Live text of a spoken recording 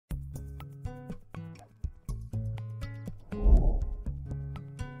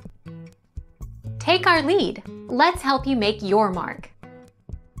Take our lead. Let's help you make your mark.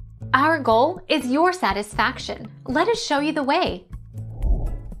 Our goal is your satisfaction. Let us show you the way.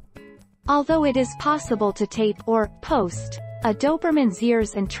 Although it is possible to tape or post a Doberman's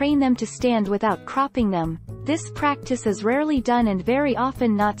ears and train them to stand without cropping them, this practice is rarely done and very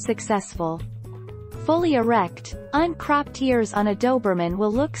often not successful. Fully erect, uncropped ears on a Doberman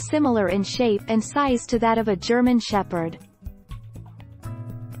will look similar in shape and size to that of a German Shepherd.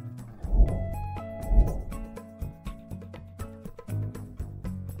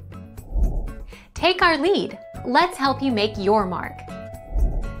 Take our lead. Let's help you make your mark.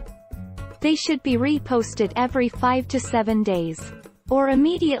 They should be reposted every 5 to 7 days. Or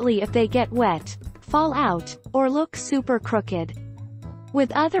immediately if they get wet, fall out, or look super crooked.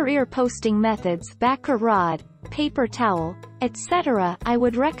 With other ear posting methods, backer rod, paper towel, etc., I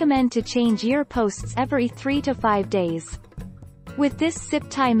would recommend to change ear posts every 3 to 5 days. With this zip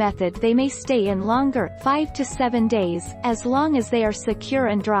tie method they may stay in longer, 5 to 7 days, as long as they are secure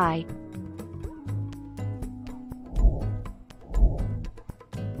and dry.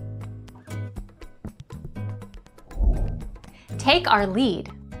 Take our lead.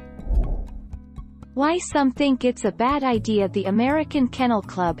 Why some think it's a bad idea. The American Kennel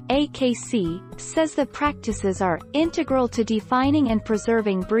Club, AKC, says the practices are integral to defining and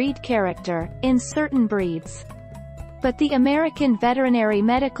preserving breed character in certain breeds. But the American Veterinary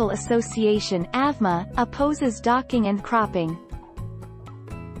Medical Association, AVMA, opposes docking and cropping.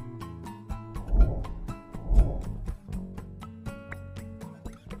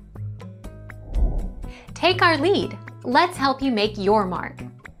 Take our lead. Let's help you make your mark.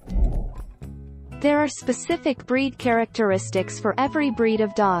 There are specific breed characteristics for every breed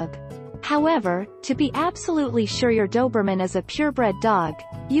of dog. However, to be absolutely sure your Doberman is a purebred dog,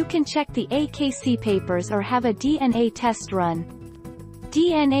 you can check the AKC papers or have a DNA test run.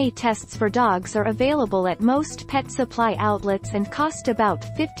 DNA tests for dogs are available at most pet supply outlets and cost about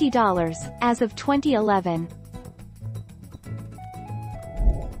 $50 as of 2011.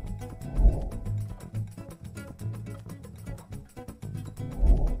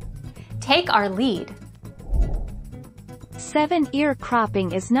 Take our lead. 7. Ear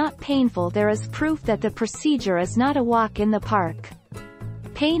cropping is not painful. There is proof that the procedure is not a walk in the park.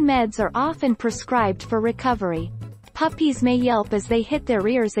 Pain meds are often prescribed for recovery. Puppies may yelp as they hit their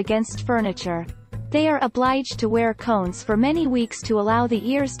ears against furniture. They are obliged to wear cones for many weeks to allow the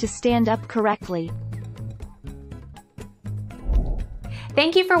ears to stand up correctly.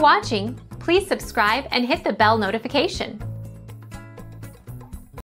 Thank you for watching. Please subscribe and hit the bell notification.